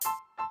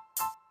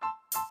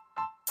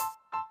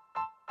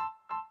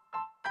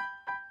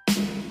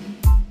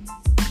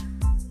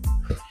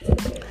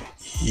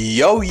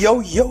Yo, yo,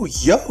 yo,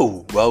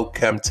 yo.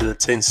 Welcome to the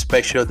Tin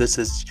Special. This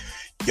is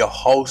your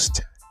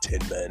host, Tin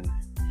Man.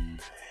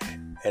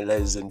 And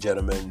ladies and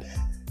gentlemen,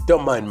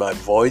 don't mind my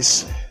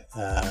voice.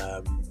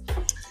 A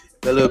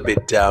little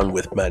bit down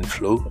with man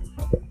flu.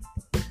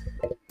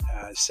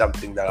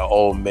 Something that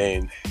all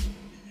men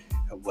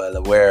are well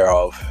aware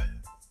of.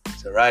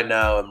 So right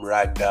now I'm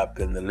ragged up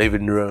in the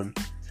living room,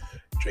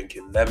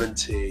 drinking lemon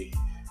tea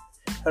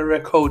and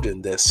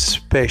recording this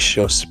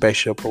special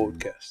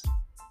podcast.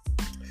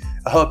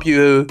 I hope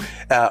you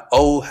are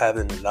all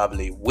having a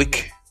lovely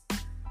week.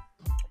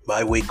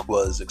 My week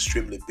was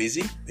extremely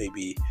busy.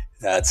 Maybe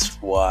that's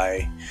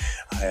why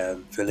I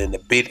am feeling a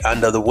bit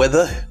under the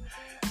weather.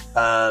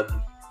 A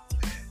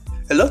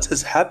lot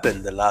has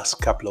happened the last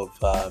couple of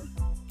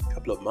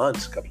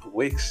months, couple of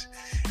weeks.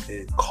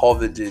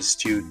 COVID is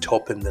still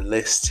topping the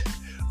list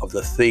of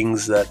the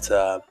things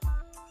that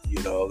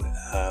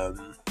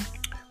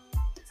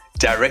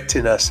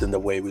directing us in the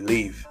way we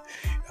live.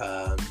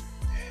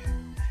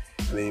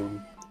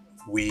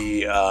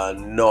 We are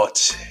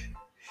not,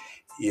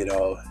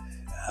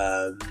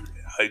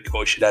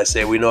 or should I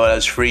say, we're not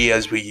as free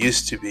as we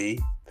used to be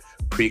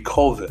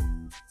pre-COVID.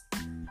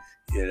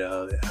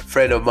 A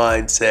friend of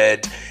mine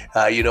said,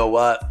 you know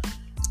what?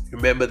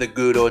 Remember the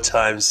good old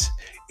times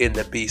in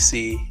the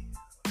BC?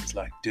 I was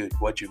like, dude,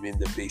 what do you mean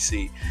the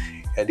BC?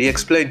 And he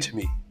explained to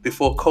me,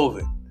 before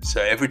COVID.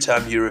 So every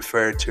time you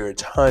refer to a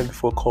time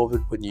before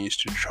COVID when you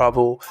used to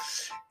travel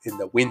in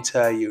the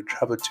winter, you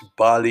travel to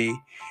Bali,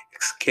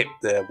 skip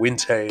the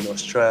winter in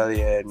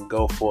Australia and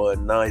go for a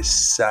nice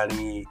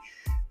sunny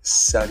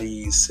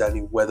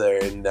weather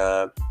in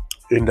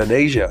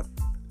Indonesia.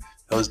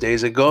 Those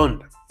days are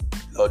gone.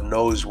 Lord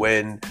knows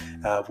when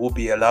we'll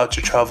be allowed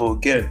to travel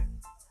again,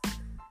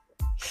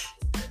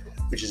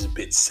 which is a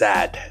bit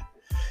sad,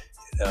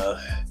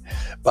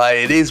 But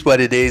it is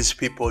what it is.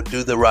 People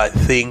do the right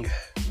thing.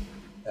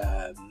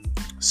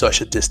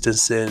 Social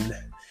distancing.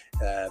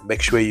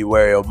 Make sure you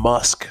wear your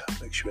mask.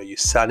 Make sure you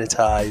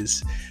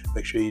sanitize.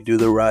 Make sure you do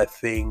the right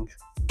thing.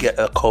 Get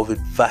a COVID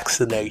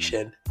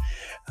vaccination.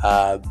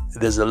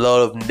 There's a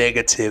lot of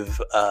negative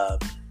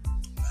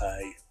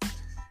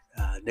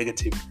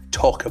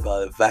talk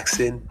about the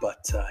vaccine,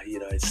 but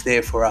it's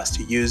there for us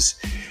to use.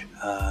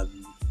 If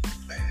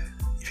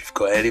you've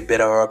got any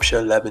better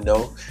option, let me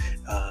know.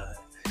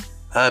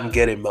 I'm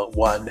getting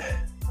one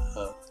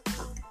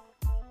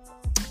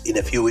in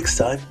a few weeks'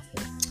 time,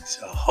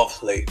 so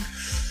hopefully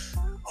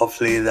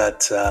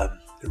that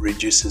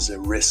reduces the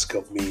risk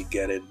of me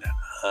getting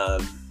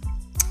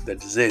the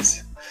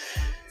disease.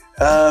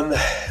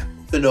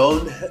 Moving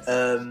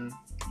on,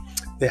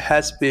 there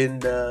has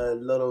been a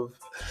lot of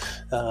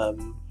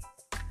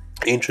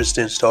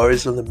interesting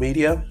stories on the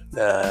media.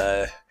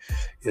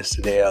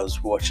 Yesterday I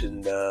was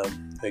watching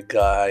a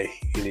guy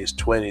in his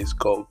 20s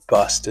got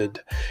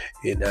busted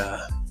in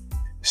a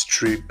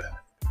strip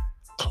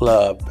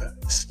club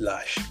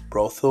 /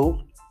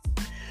 brothel.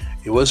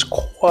 It was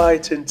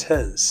quite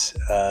intense.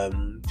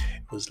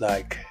 It was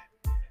like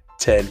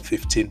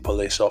 10-15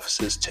 police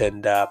officers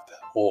turned up,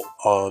 all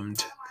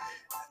armed,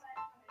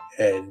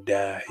 and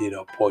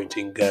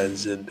pointing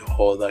guns and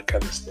all that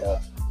kind of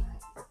stuff.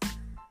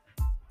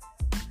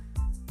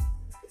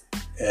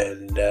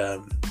 And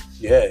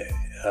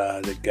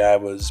the guy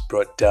was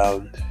brought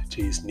down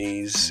to his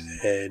knees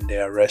and they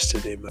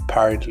arrested him.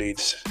 Apparently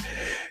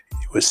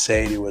he was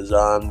saying he was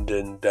armed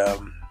and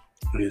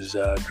he was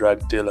a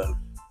drug dealer.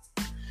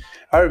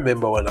 I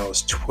remember when I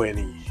was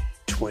 20,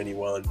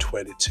 21,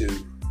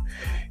 22,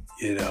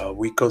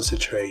 we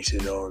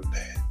concentrated on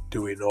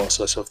doing all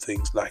sorts of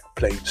things like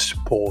playing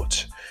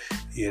sport,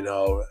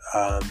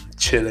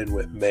 chilling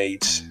with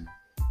mates,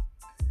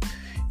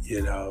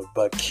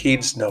 but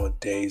kids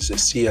nowadays, they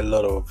see a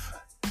lot of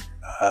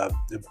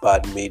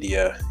bad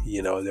media.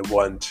 They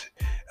want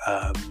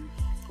a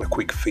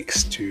quick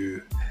fix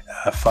to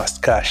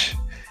fast cash,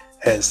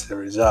 hence the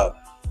result.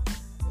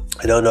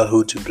 I don't know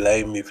who to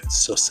blame, if it's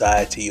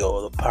society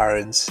or the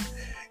parents,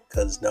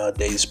 because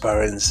nowadays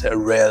parents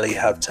rarely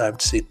have time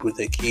to sit with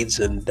their kids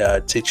and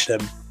teach them,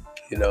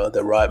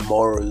 the right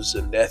morals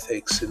and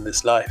ethics in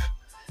this life.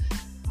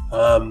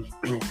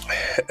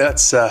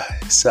 That's a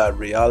sad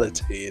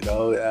reality,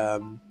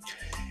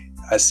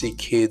 I see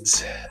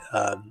kids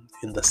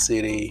in the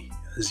city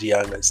as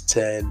young as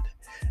 10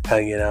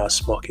 hanging out,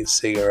 smoking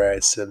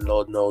cigarettes, and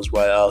Lord knows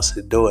what else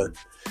they're doing.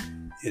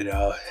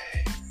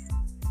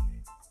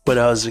 When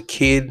I was a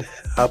kid,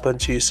 up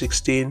until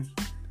 16,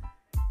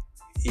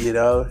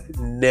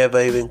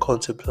 never even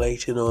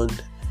contemplating on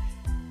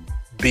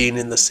being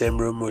in the same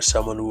room with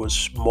someone who was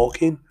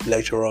smoking,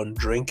 later on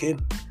drinking.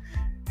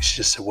 It's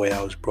just the way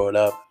I was brought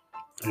up.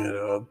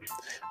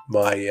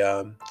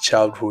 My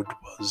childhood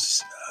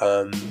was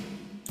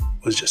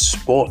just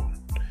sport.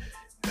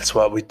 That's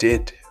what we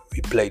did.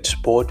 We played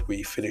sport.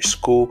 We finished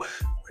school.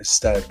 We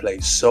started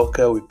playing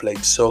soccer. We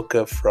played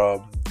soccer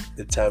from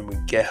the time we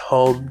get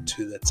home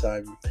to the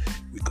time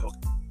we got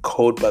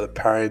called by the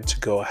parent to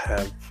go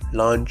have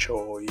lunch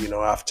or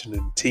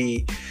afternoon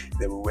tea.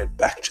 Then we went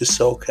back to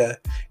soccer,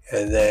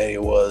 and then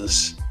it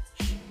was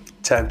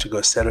time to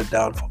go settle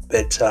down for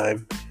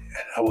bedtime.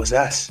 And that was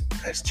us.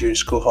 As during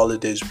school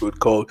holidays, we would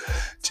go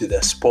to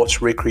the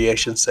sports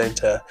recreation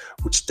center.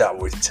 We'd start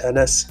with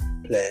tennis,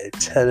 play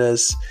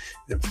tennis.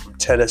 Then from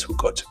tennis, we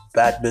got to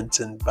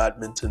badminton.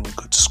 Badminton, we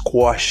got to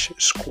squash.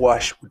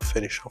 Squash would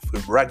finish off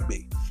with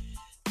rugby.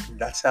 And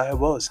that's how it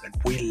was. And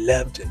we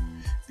loved it.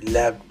 We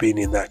loved being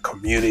in that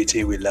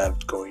community. We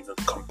loved going on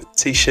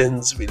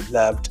competitions. We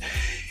loved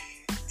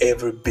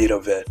every bit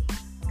of it.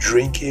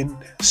 Drinking,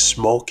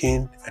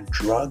 smoking, and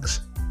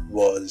drugs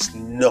was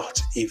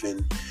not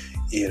even,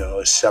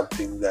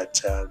 something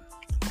that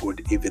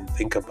would even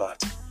think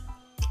about.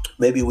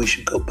 Maybe we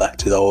should go back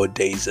to the old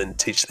days and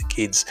teach the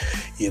kids,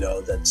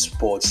 that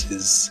sports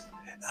is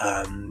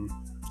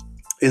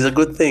a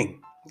good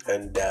thing,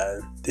 and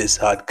this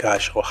hard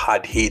cash or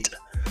hard hit,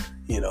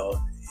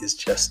 is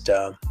just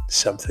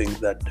something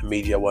that the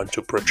media want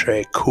to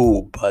portray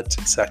cool, but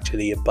it's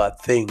actually a bad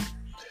thing.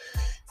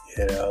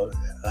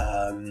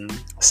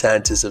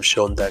 Scientists have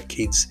shown that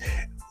kids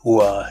who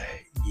are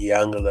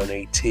younger than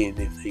 18,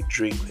 if they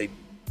drink, they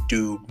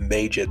do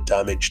major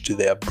damage to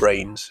their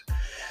brains.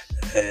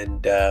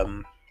 And,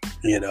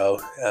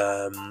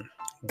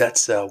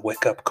 that's a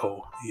wake-up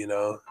call,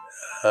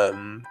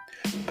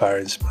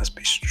 Parents must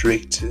be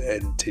strict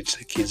and teach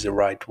the kids the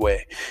right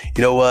way.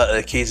 You know what?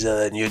 The kids are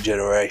the new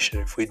generation.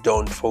 If we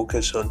don't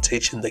focus on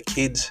teaching the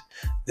kids,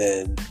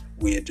 then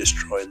we are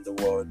destroying the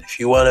world. If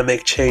you want to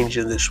make change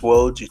in this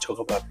world, you talk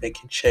about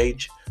making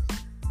change,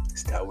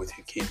 start with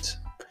your kids.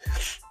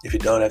 If you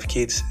don't have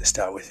kids,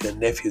 start with your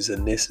nephews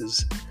and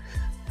nieces.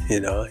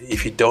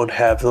 If you don't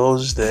have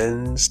those,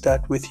 then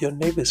start with your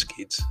neighbor's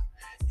kids.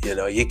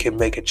 You can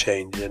make a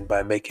change, and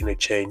by making a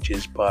change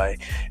is by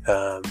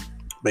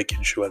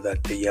making sure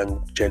that the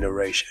young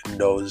generation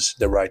knows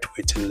the right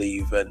way to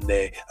live and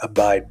they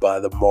abide by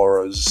the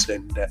morals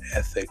and the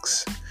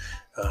ethics.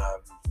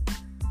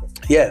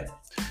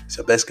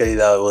 So basically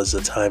that was the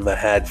time I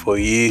had for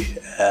you.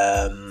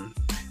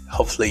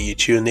 Hopefully you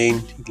tune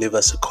in, leave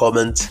us a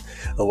comment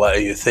on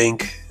what you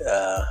think.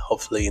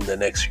 Hopefully in the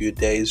next few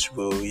days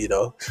we'll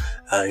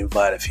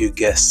invite a few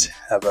guests,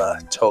 have a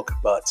talk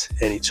about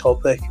any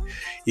topic.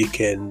 You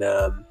can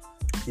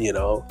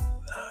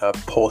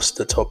post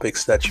the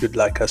topics that you'd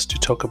like us to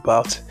talk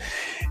about,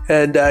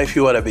 and if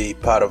you want to be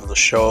part of the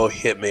show,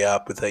 hit me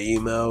up with an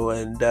email,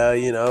 and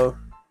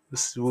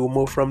we'll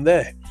move from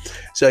there.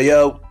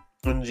 So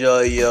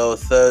enjoy your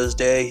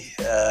Thursday,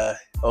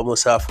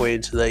 almost halfway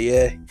into the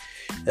year.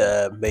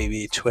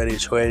 Maybe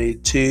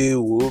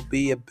 2022 will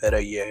be a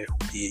better year,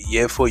 will be a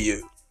year for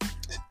you.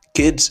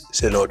 Kids,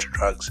 say no to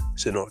drugs,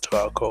 say no to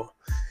alcohol,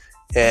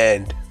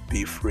 and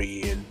be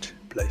free and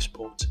play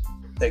sports.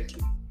 Thank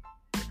you.